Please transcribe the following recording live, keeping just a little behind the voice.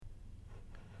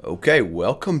Okay,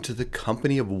 welcome to the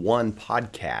Company of One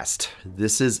podcast.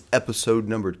 This is episode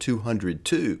number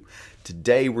 202.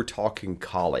 Today we're talking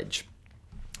college.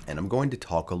 And I'm going to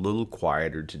talk a little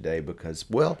quieter today because,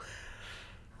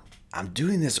 I'm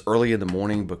doing this early in the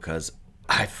morning because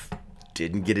I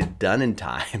didn't get it done in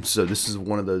time. So this is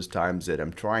one of those times that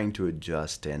I'm trying to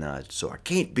adjust, and so I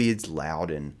can't be as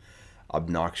loud and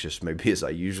obnoxious maybe as I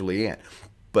usually am.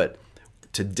 But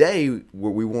today,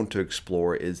 what we want to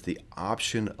explore is the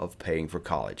option of paying for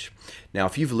college. Now,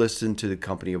 if you've listened to the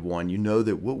Company of One, you know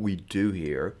that what we do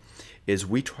here is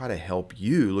we try to help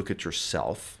you look at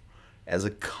yourself as a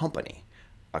company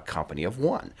of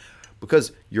one.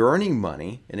 Because you're earning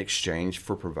money in exchange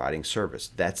for providing service.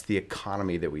 That's the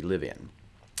economy that we live in.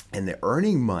 And the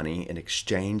earning money in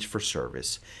exchange for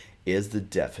service is the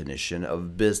definition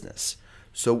of business.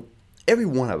 So every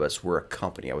one of us, we're a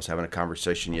company. I was having a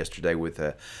conversation yesterday with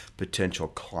a potential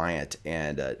client,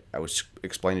 and I was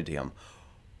explaining to him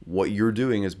what you're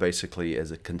doing is basically as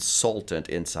a consultant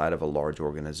inside of a large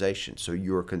organization. So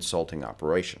you're a consulting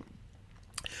operation.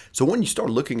 So when you start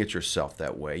looking at yourself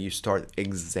that way, you start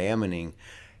examining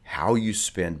how you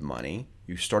spend money.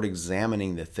 You start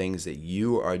examining the things that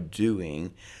you are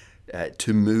doing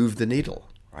to move the needle,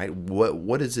 right?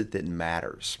 What is it that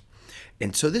matters?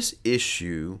 And so this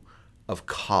issue of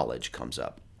college comes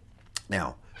up.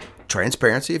 Now,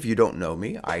 transparency, if you don't know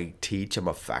me, I teach. I'm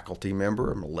a faculty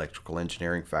member. I'm an electrical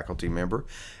engineering faculty member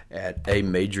at a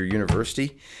major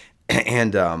university.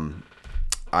 And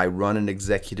I run an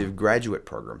executive graduate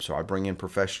program. So I bring in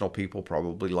professional people,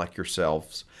 probably like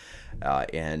yourselves,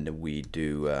 and we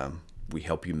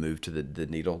help you move to the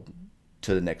needle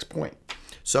to the next point.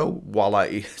 So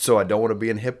I don't want to be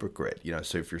a hypocrite,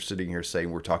 So if you're sitting here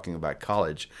saying we're talking about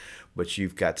college, but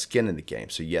you've got skin in the game,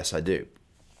 so yes, I do.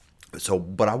 So,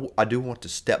 but I do want to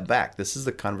step back. This is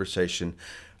the conversation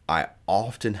I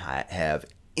often have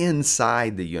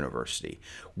inside the university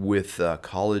with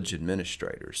college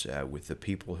administrators, with the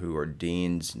people who are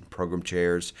deans and program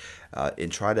chairs,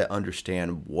 and try to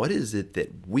understand what is it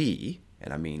that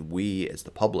and I mean we as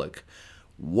the public,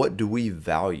 what do we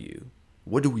value?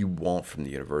 What do we want from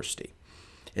the university?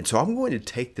 And so I'm going to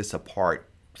take this apart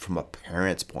from a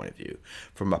parent's point of view,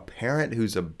 from a parent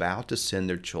who's about to send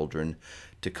their children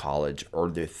to college, or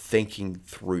they're thinking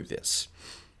through this.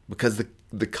 Because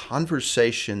the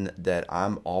conversation that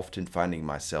I'm often finding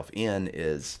myself in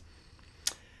is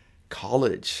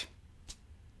college,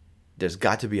 there's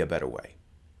got to be a better way.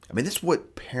 I mean, this is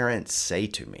what parents say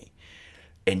to me.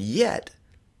 And yet,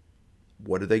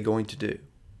 what are they going to do?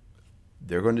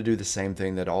 They're going to do the same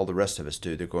thing that all the rest of us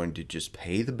do. They're going to just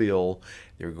pay the bill.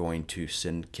 They're going to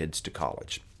send kids to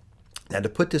college. Now, to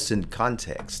put this in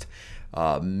context,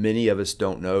 many of us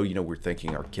don't know, we're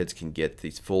thinking our kids can get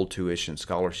these full tuition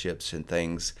scholarships and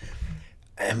things.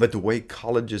 But the way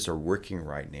colleges are working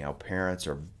right now, parents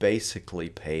are basically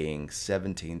paying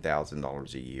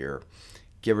 $17,000 a year,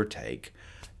 give or take,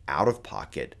 out of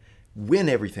pocket when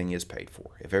everything is paid for.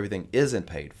 If everything isn't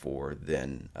paid for,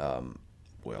 then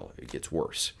it gets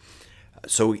worse.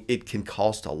 So it can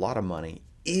cost a lot of money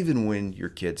even when your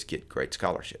kids get great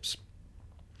scholarships.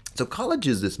 So college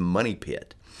is this money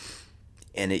pit,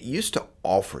 and it used to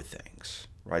offer things,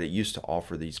 right? It used to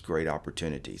offer these great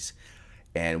opportunities.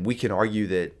 And we can argue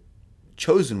that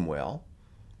chosen well,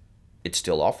 it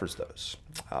still offers those.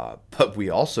 But we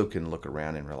also can look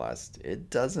around and realize it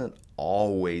doesn't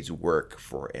always work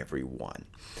for everyone.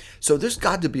 So there's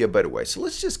got to be a better way. So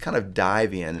let's just kind of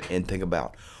dive in and think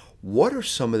about what are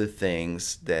some of the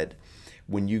things that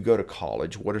when you go to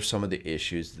college, what are some of the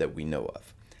issues that we know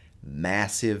of?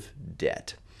 Massive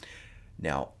debt.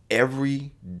 Now,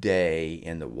 every day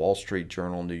in the Wall Street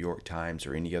Journal, New York Times,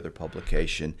 or any other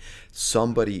publication,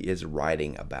 somebody is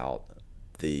writing about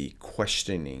the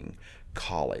questioning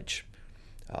college.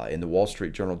 In the Wall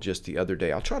Street Journal just the other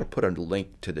day, I'll try to put a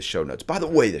link to the show notes. By the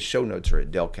way, the show notes are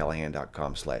at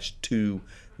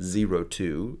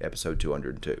DaleCallahan.com/202, episode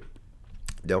 202.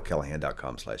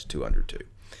 DaleCallahan.com/202.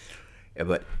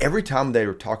 But every time they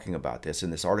were talking about this,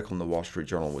 and this article in the Wall Street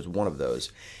Journal was one of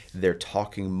those, they're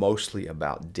talking mostly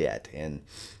about debt. And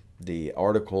the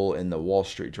article in the Wall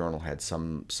Street Journal had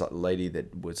some lady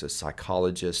that was a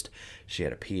psychologist. She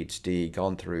had a PhD,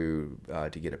 gone through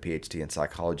to get a PhD in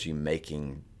psychology,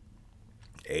 making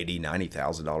 $80,000,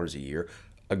 $90,000 a year,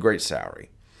 a great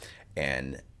salary.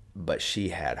 But she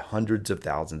had hundreds of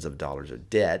thousands of dollars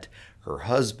of debt. Her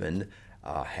husband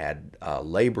had a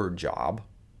labor job,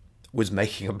 was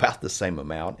making about the same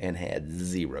amount, and had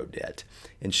zero debt.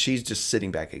 And she's just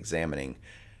sitting back examining,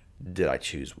 did I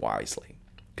choose wisely?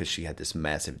 Because she had this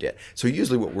massive debt. So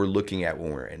usually what we're looking at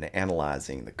when we're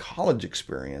analyzing the college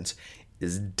experience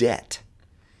is debt.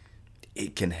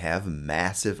 It can have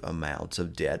massive amounts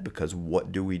of debt because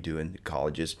what do we do in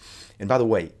colleges? And by the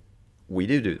way, we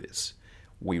do this.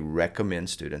 We recommend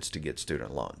students to get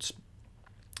student loans.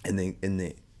 And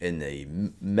the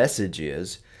message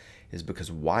is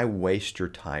because why waste your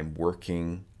time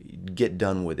working? Get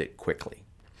done with it quickly.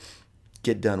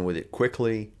 Get done with it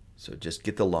quickly. So just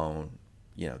get the loan.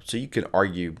 So you can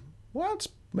argue, well, it's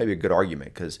maybe a good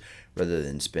argument because rather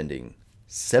than spending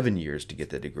 7 years to get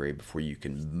the degree before you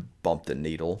can bump the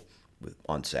needle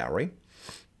on salary,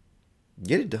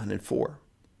 get it done in 4.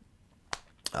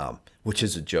 Which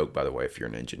is a joke, by the way, if you're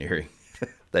in engineering.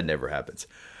 That never happens.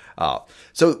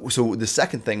 So the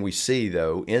second thing we see,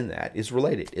 though, in that is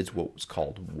related. It's what's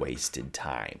called wasted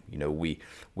time.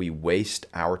 We waste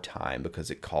our time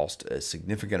because it costs a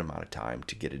significant amount of time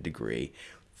to get a degree.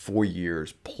 4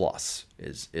 years plus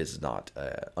is not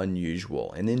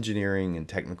unusual. In engineering and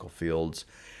technical fields,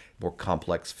 more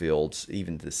complex fields,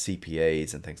 even the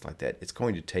CPAs and things like that, it's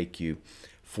going to take you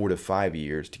 4 to 5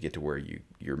 years to get to where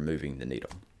you're moving the needle.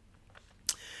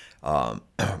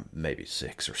 Maybe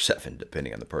 6 or 7,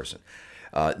 depending on the person.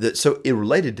 So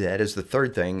related to that is the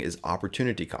third thing is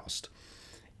opportunity cost.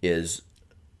 Is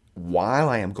while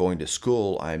I am going to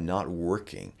school, I'm not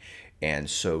working. And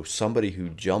so somebody who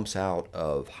jumps out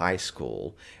of high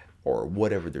school or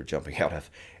whatever they're jumping out of,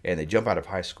 and they jump out of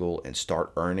high school and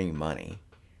start earning money,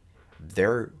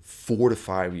 they're 4 to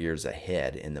 5 years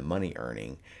ahead in the money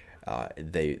earning.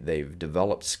 They've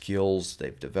developed skills,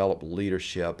 they've developed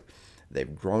leadership,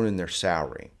 they've grown in their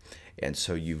salary. And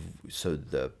so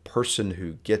the person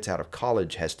who gets out of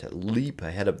college has to leap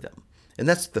ahead of them. And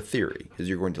that's the theory, is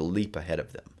you're going to leap ahead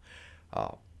of them.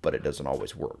 But it doesn't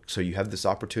always work. So you have this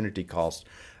opportunity cost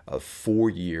of 4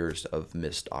 years of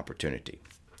missed opportunity.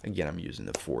 Again, I'm using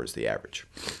the 4 as the average.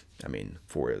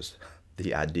 4 is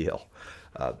the ideal.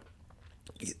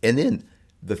 And then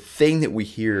the thing that we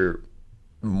hear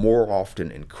more often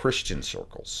in Christian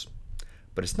circles,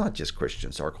 but it's not just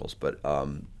Christian circles, but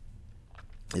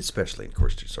especially in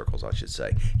Christian circles, I should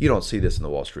say. You don't see this in the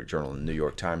Wall Street Journal and the New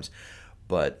York Times,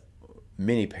 but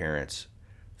many parents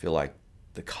feel like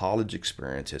the college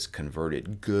experience has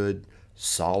converted good,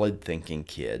 solid thinking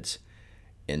kids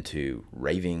into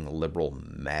raving liberal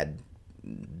mad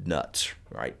nuts,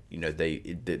 right?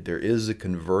 There is a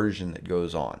conversion that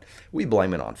goes on. We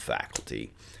blame it on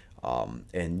faculty.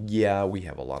 And yeah, we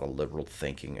have a lot of liberal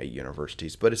thinking at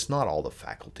universities, but it's not all the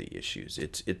faculty issues.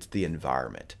 It's the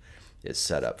environment is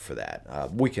set up for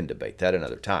that. We can debate that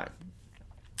another time.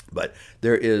 But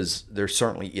there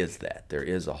certainly is that. There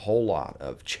is a whole lot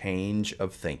of change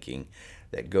of thinking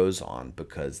that goes on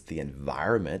because the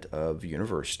environment of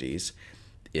universities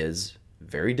is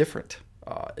very different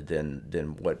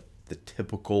than what the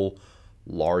typical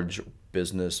large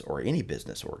business or any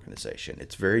business organization.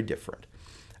 It's very different.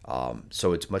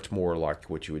 So it's much more like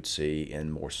what you would see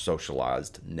in more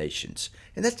socialized nations.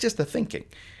 And that's just the thinking.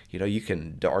 You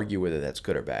can argue whether that's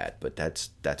good or bad, but that's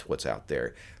what's out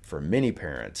there. For many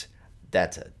parents,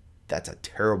 that's a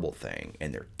terrible thing,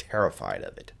 and they're terrified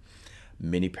of it.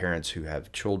 Many parents who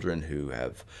have children who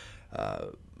have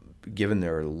given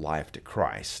their life to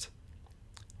Christ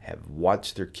have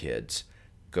watched their kids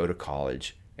go to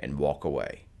college and walk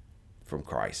away from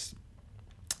Christ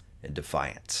in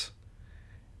defiance.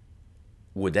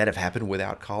 Would that have happened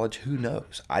without college? Who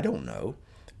knows? I don't know.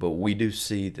 But we do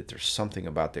see that there's something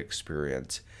about the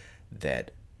experience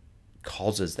that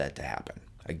causes that to happen.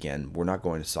 Again, we're not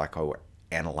going to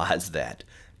psychoanalyze that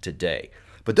today.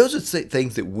 But those are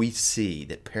things that we see,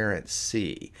 that parents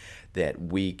see, that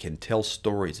we can tell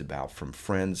stories about from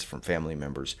friends, from family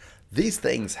members. These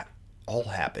things all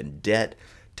happen. Debt,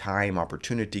 time,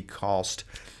 opportunity cost,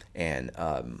 and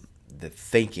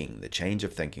the change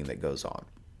of thinking that goes on.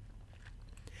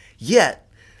 Yet,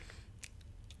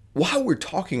 while we're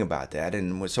talking about that,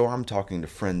 and so I'm talking to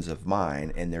friends of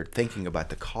mine, and they're thinking about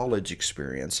the college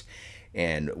experience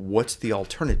and what's the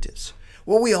alternatives.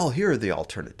 Well, we all hear the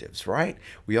alternatives, right?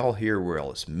 We all hear,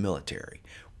 well, it's military,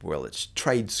 well, it's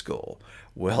trade school,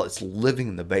 well, it's living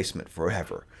in the basement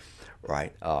forever,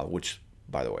 right? Which,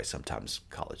 by the way, sometimes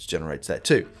college generates that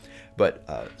too. But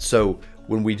so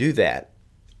when we do that,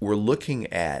 we're looking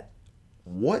at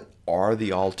what are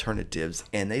the alternatives,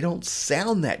 and they don't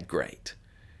sound that great.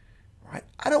 Right?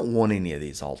 I don't want any of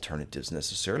these alternatives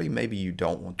necessarily. Maybe you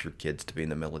don't want your kids to be in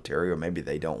the military, or maybe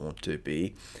they don't want to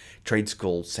be. Trade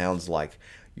school sounds like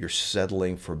you're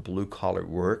settling for blue-collar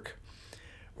work,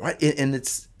 right? And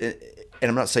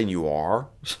I'm not saying you are,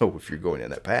 so if you're going in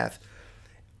that path.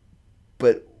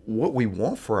 But what we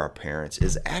want for our parents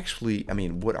is actually,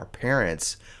 what our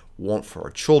parents want for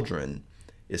our children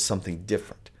is something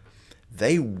different.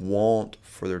 They want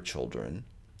for their children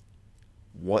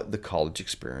what the college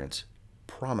experience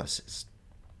promises.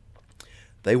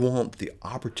 They want the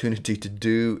opportunity to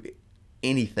do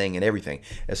anything and everything.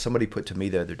 As somebody put to me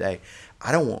the other day,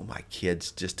 I don't want my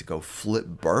kids just to go flip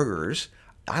burgers.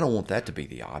 I don't want that to be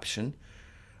the option.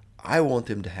 I want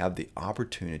them to have the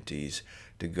opportunities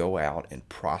to go out and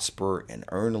prosper and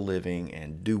earn a living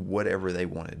and do whatever they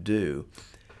want to do,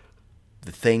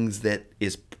 the things that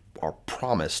are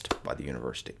promised by the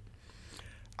university.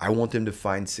 I want them to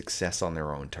find success on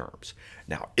their own terms.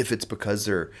 Now, if it's because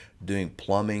they're doing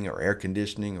plumbing or air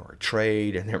conditioning or a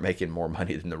trade and they're making more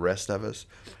money than the rest of us,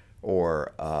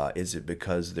 or is it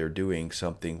because they're doing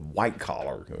something white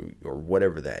collar or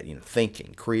whatever that,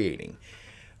 thinking, creating,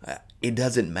 it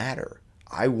doesn't matter.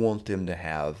 I want them to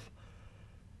have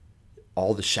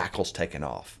all the shackles taken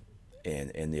off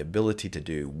and the ability to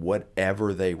do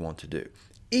whatever they want to do,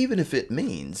 even if it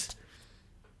means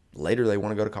later they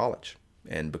want to go to college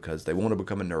and because they want to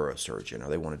become a neurosurgeon or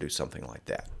they want to do something like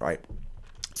that, right?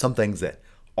 Some things that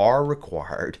are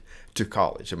required to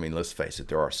college. I mean, let's face it,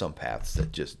 there are some paths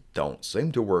that just don't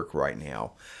seem to work right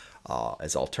now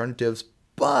as alternatives,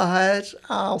 but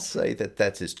I'll say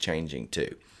that is changing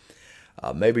too.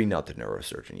 Maybe not the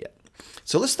neurosurgeon yet.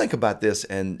 So let's think about this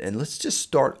and let's just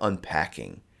start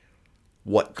unpacking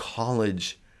what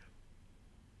college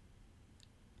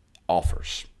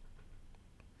offers.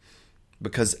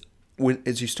 Because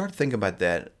as you start thinking about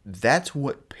that, that's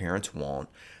what parents want.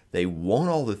 They want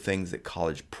all the things that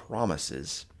college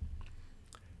promises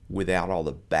without all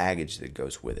the baggage that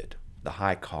goes with it. The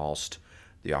high cost,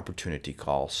 the opportunity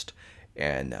cost,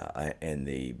 and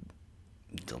the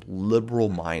liberal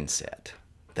mindset.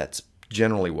 That's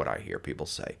generally what I hear people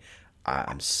say.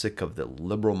 I'm sick of the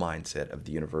liberal mindset of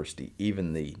the university.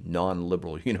 Even the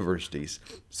non-liberal universities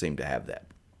seem to have that.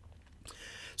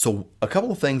 So a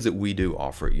couple of things that we do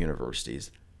offer at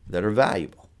universities that are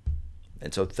valuable.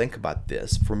 And so think about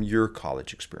this from your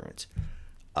college experience.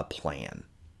 A plan.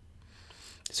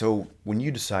 So when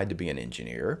you decide to be an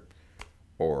engineer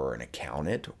or an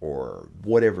accountant or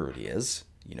whatever it is,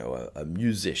 a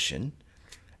musician,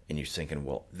 and you're thinking,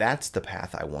 well, that's the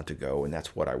path I want to go and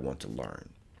that's what I want to learn.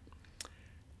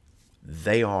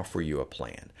 They offer you a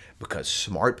plan because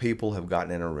smart people have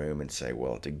gotten in a room and say,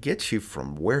 well, to get you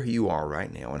from where you are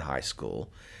right now in high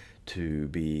school to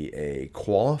be a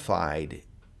qualified,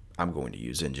 I'm going to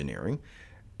use engineer,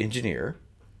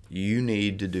 you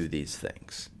need to do these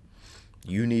things.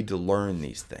 You need to learn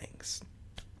these things.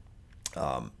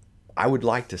 I would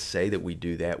like to say that we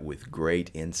do that with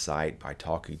great insight by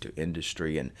talking to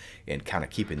industry and kind of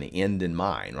keeping the end in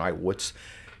mind, right?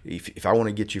 If I want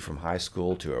to get you from high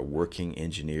school to a working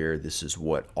engineer, this is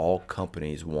what all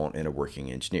companies want in a working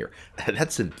engineer.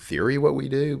 That's in theory what we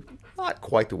do, not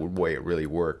quite the way it really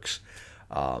works.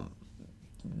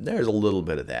 There's a little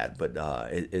bit of that, but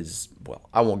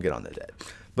I won't get on to that.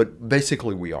 But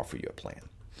basically, we offer you a plan.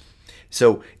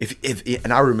 So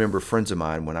and I remember friends of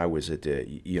mine when I was at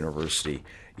the university,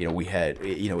 we had,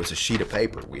 it was a sheet of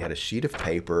paper. We had a sheet of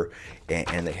paper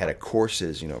and they had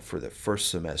courses, for the first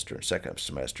semester and second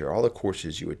semester, all the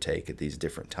courses you would take at these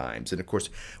different times. And of course,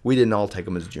 we didn't all take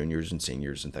them as juniors and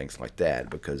seniors and things like that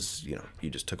because, you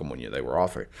just took them when they were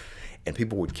offered. And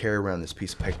people would carry around this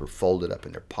piece of paper folded up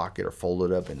in their pocket or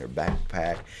folded up in their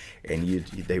backpack, and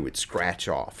they would scratch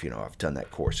off, I've done that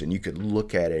course. And you could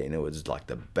look at it, and it was like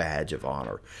the badge of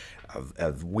honor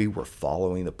of we were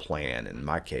following the plan, in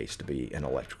my case, to be an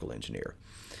electrical engineer.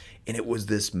 And it was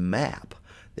this map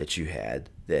that you had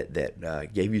that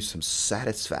gave you some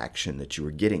satisfaction that you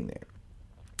were getting there.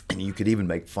 And you could even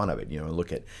make fun of it,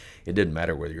 look at, it didn't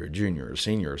matter whether you're a junior or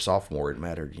senior or sophomore, it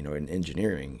mattered, in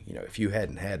engineering, if you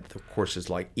hadn't had the courses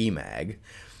like EMAG,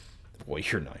 well,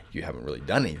 you haven't really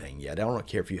done anything yet. I don't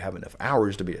care if you have enough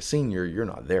hours to be a senior, you're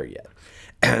not there yet.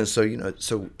 So,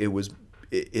 so it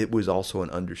was also an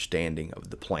understanding of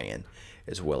the plan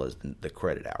as well as the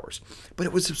credit hours. But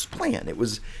it was this plan. It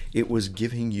was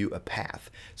giving you a path.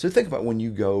 So think about when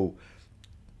you go,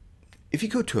 if you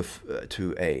go to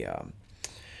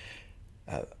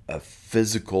a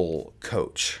physical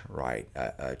coach, right?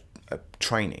 A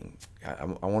training. I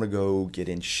want to go get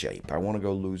in shape. I want to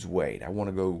go lose weight. I want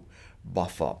to go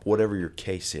buff up, whatever your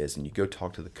case is. And you go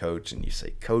talk to the coach and you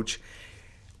say, Coach,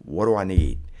 what do I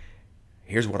need?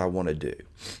 Here's what I want to do.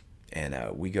 And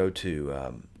we go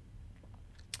to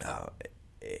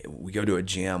a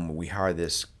gym. We hire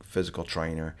this physical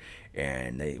trainer,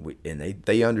 and they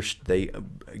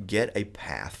get a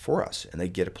path for us, and they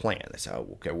get a plan. They say,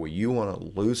 okay, well, you want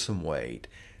to lose some weight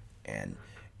and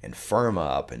firm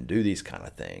up and do these kind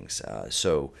of things.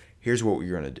 So here's what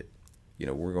you're going to do.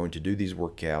 we're going to do these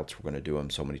workouts. We're going to do them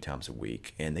so many times a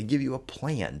week. And they give you a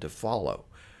plan to follow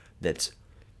that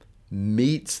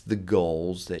meets the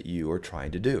goals that you are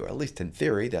trying to do. At least in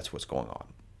theory, that's what's going on.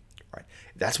 Right?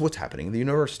 That's what's happening in the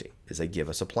university, is they give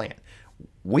us a plan.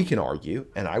 We can argue,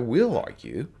 and I will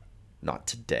argue, not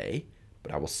today,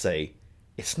 but I will say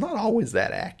it's not always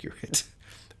that accurate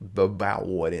about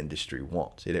what industry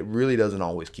wants. It really doesn't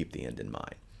always keep the end in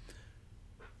mind.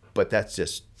 But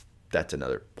that's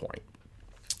another point.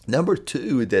 Number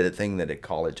two, the thing that a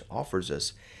college offers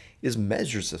us is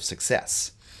measures of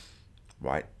success,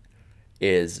 right?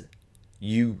 Is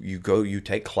you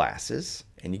take classes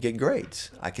and you get grades.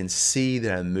 I can see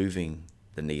that I'm moving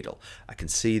the needle. I can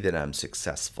see that I'm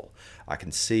successful. I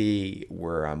can see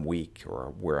where I'm weak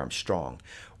or where I'm strong.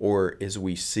 Or as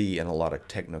we see in a lot of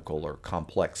technical or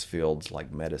complex fields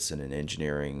like medicine and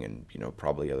engineering and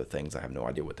probably other things, I have no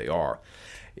idea what they are,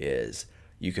 is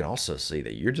you can also see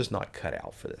that you're just not cut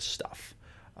out for this stuff.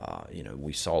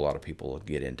 We saw a lot of people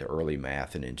get into early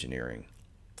math and engineering.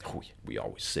 We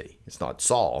always see. It's not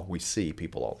saw, we see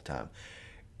people all the time.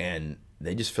 And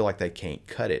they just feel like they can't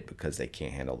cut it because they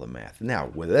can't handle the math. Now,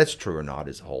 whether that's true or not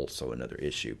is also another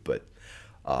issue. But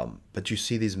you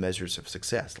see these measures of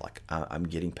success, like I'm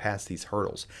getting past these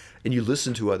hurdles. And you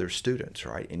listen to other students,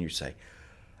 right? And you say,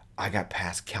 I got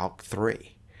past Calc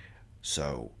 3.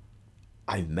 So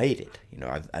I made it.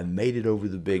 I've made it over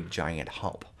the big giant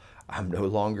hump. I'm no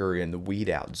longer in the weed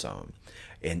out zone.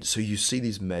 And so you see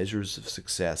these measures of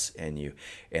success and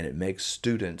it makes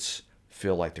students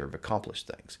feel like they've accomplished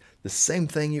things. The same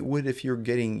thing it would if you're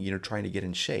trying to get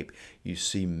in shape. You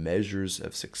see measures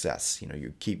of success.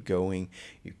 You keep going,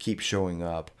 you keep showing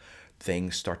up,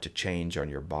 things start to change on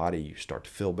your body, you start to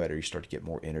feel better, you start to get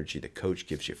more energy, the coach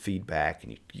gives you feedback,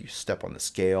 and you step on the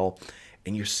scale,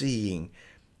 and you're seeing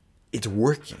it's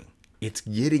working. It's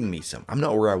getting me some. I'm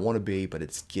not where I want to be, but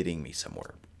it's getting me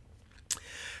somewhere.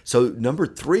 So number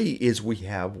 3 is we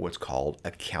have what's called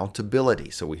accountability.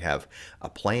 So we have a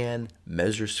plan,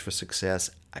 measures for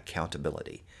success,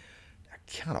 accountability.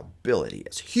 Accountability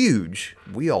is huge.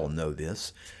 We all know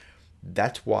this.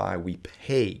 That's why we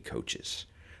pay coaches.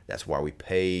 That's why we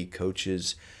pay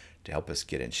coaches to help us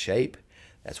get in shape.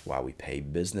 That's why we pay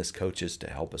business coaches to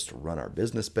help us to run our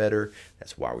business better.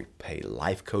 That's why we pay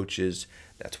life coaches.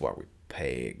 That's why we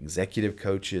pay executive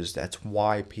coaches. That's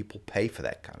why people pay for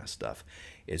that kind of stuff,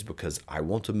 is because I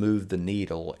want to move the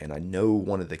needle. And I know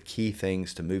one of the key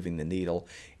things to moving the needle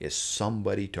is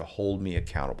somebody to hold me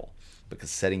accountable, because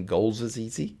setting goals is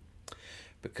easy,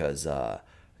 because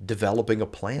developing a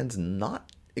plan's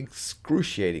not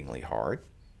excruciatingly hard,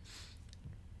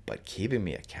 but keeping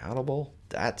me accountable,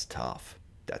 that's tough.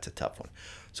 That's a tough one.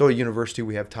 So at university,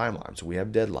 we have timelines. We have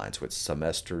deadlines with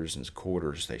semesters and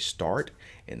quarters. They start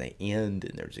and they end,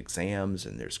 and there's exams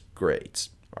and there's grades,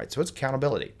 right? So it's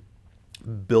accountability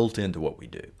built into what we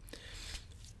do.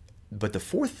 But the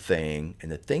fourth thing,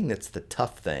 and the thing that's the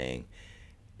tough thing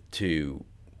to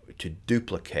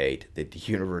duplicate that the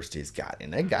university has got,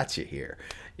 and they got you here,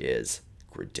 is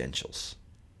credentials,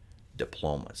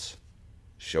 diplomas,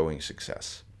 showing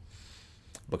success.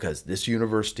 Because this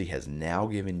university has now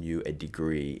given you a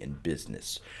degree in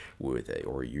business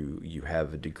or you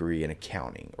have a degree in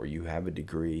accounting, or you have a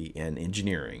degree in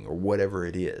engineering, or whatever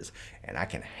it is. And I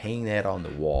can hang that on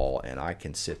the wall, and I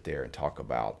can sit there and talk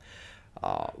about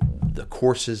the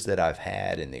courses that I've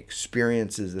had, and the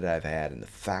experiences that I've had, and the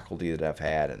faculty that I've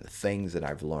had, and the things that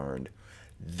I've learned.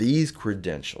 These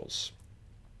credentials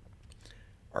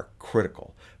are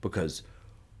critical because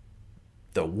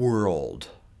the world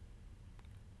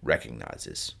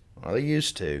recognizes, well, they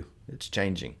used to, it's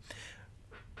changing.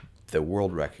 The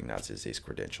world recognizes these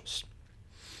credentials.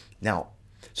 Now,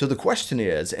 so the question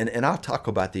is, and I'll talk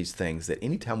about these things, that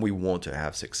anytime we want to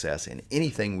have success in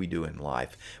anything we do in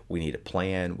life, we need a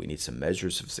plan, we need some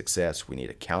measures of success, we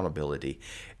need accountability,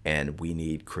 and we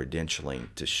need credentialing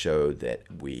to show that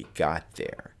we got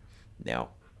there. Now,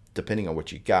 depending on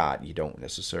what you got, you don't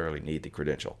necessarily need the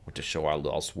credential. To show I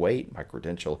lost weight, my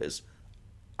credential is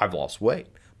I've lost weight.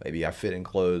 Maybe I fit in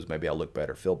clothes, maybe I look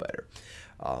better, feel better.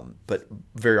 But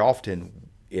very often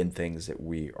in things that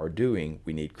we are doing,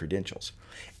 we need credentials.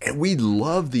 And we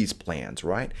love these plans,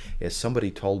 right? As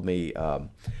somebody told me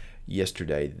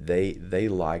yesterday, they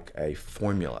like a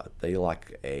formula. They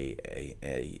like a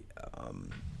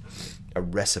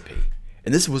recipe.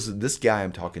 And this guy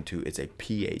I'm talking to is a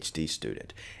PhD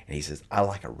student. And he says, I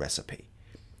like a recipe,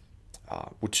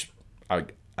 which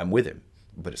I'm with him.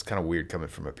 But it's kind of weird coming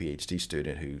from a PhD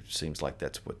student who seems like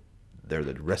that's what they're,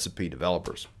 the recipe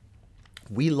developers.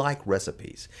 We like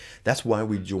recipes. That's why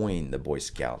we join the Boy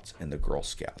Scouts and the Girl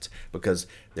Scouts, because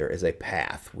there is a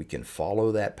path. We can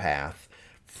follow that path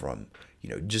from,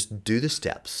 just do the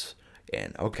steps.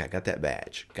 And okay, got that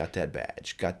badge, got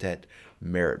that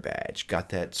merit badge, got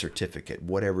that certificate,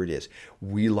 whatever it is.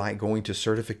 We like going to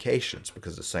certifications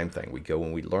because the same thing. We go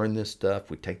and we learn this stuff,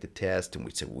 we take the test, and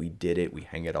we say we did it, we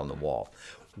hang it on the wall.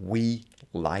 We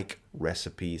like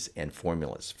recipes and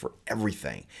formulas for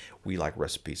everything. We like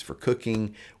recipes for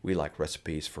cooking. We like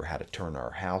recipes for how to turn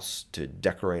our house, to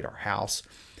decorate our house.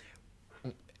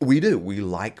 We do. We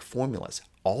like formulas.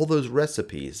 All those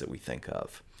recipes that we think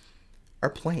of are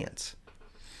plans.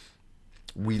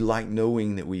 We like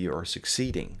knowing that we are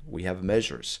succeeding. We have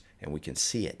measures and we can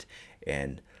see it.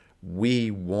 And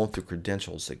we want the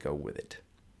credentials that go with it.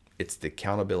 It's the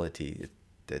accountability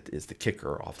that is the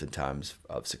kicker oftentimes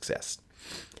of success.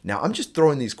 Now, I'm just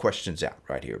throwing these questions out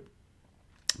right here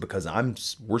because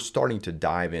we're starting to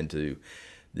dive into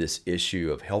this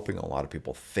issue of helping a lot of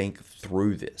people think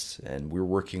through this. And we're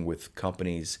working with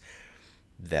companies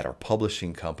that are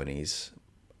publishing companies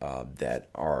that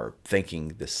are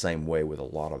thinking the same way with a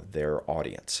lot of their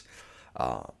audience.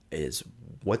 Is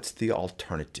what's the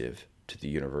alternative to the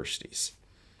universities?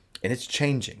 And it's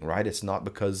changing, right? It's not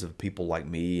because of people like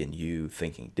me and you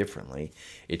thinking differently.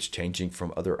 It's changing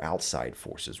from other outside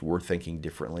forces. We're thinking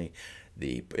differently.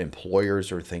 The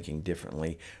employers are thinking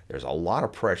differently. There's a lot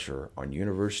of pressure on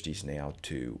universities now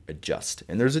to adjust.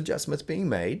 And there's adjustments being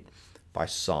made by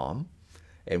some.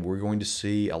 And we're going to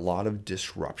see a lot of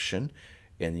disruption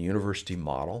in the university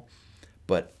model.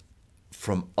 But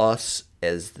from us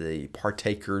as the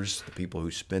partakers, the people who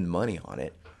spend money on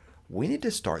it, we need to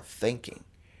start thinking.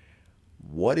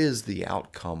 What is the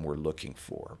outcome we're looking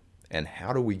for? And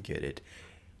how do we get it?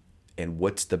 And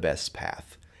what's the best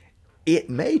path? It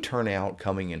may turn out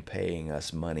coming and paying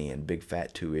us money and big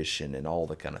fat tuition and all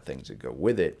the kind of things that go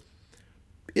with it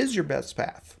is your best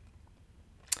path.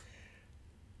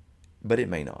 But it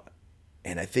may not.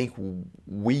 And I think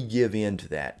we give in to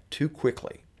that too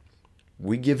quickly.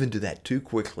 We give into that too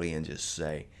quickly and just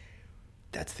say,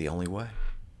 that's the only way.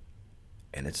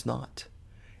 And it's not.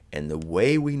 And the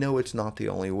way we know it's not the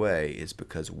only way is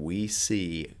because we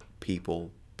see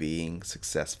people being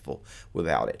successful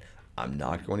without it. I'm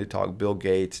not going to talk Bill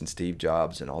Gates and Steve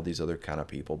Jobs and all these other kind of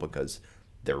people because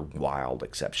they're wild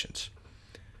exceptions.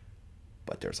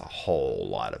 But there's a whole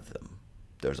lot of them.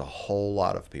 There's a whole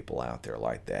lot of people out there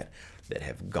like that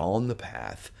have gone the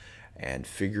path and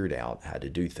figured out how to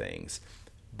do things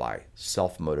by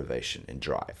self-motivation and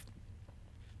drive.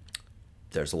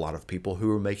 There's a lot of people who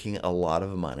are making a lot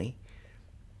of money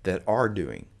that are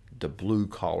doing the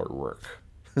blue-collar work,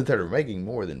 that are making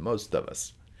more than most of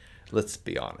us. Let's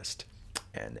be honest,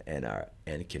 and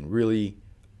can really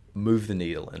move the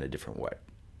needle in a different way.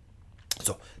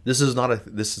 So this is not a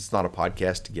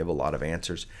podcast to give a lot of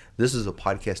answers. This is a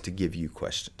podcast to give you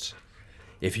questions.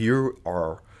 If you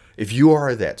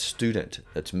are that student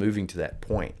that's moving to that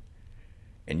point,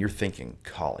 and you're thinking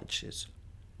college is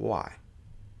why?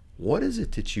 What is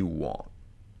it that you want?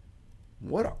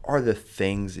 What are the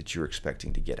things that you're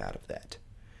expecting to get out of that?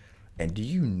 And do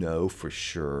you know for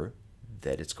sure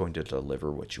that it's going to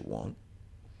deliver what you want?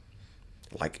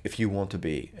 Like if you want to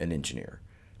be an engineer,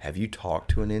 have you talked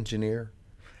to an engineer?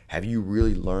 Have you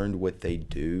really learned what they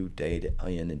do day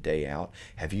in and day out?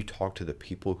 Have you talked to the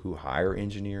people who hire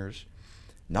engineers?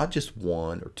 Not just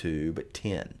one or two, but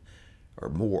 10 or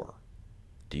more.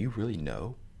 Do you really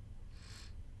know?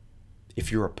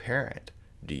 If you're a parent,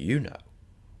 do you know?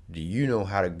 Do you know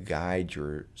how to guide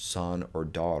your son or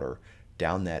daughter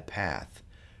down that path?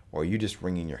 Or are you just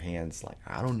wringing your hands like,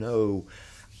 I don't know,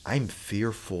 I'm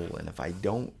fearful, and if I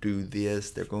don't do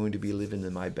this, they're going to be living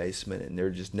in my basement and they're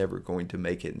just never going to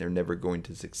make it and they're never going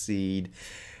to succeed.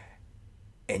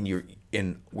 And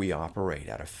we operate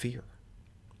out of fear.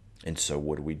 And so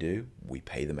what do? We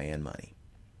pay the man money.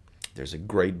 There's a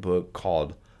great book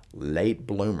called Late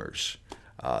Bloomers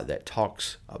that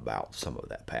talks about some of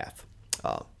that path.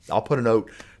 I'll put a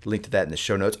link to that in the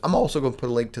show notes. I'm also going to put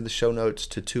a link to the show notes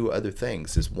to two other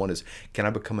things. One is, can I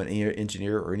become an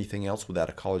engineer or anything else without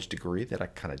a college degree? That I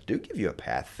kind of do give you a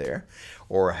path there.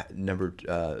 Or number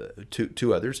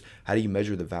two others, how do you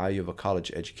measure the value of a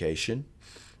college education?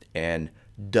 And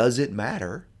does it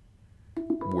matter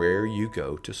where you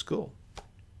go to school?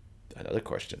 Another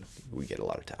question we get a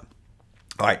lot of time.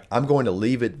 All right, I'm going to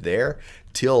leave it there.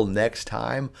 Till next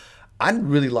time. I'd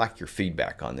really like your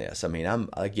feedback on this. I mean,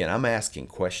 I'm asking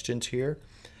questions here.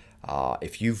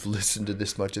 If you've listened to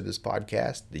this much of this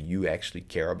podcast, that you actually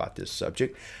care about this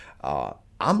subject,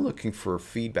 I'm looking for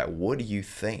feedback. What do you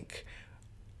think?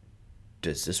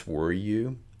 Does this worry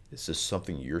you? Is this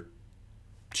something you're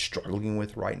struggling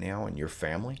with right now in your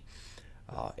family?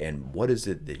 And what is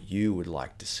it that you would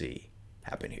like to see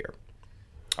happen here?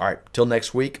 All right, till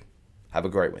next week, have a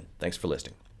great one. Thanks for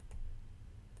listening.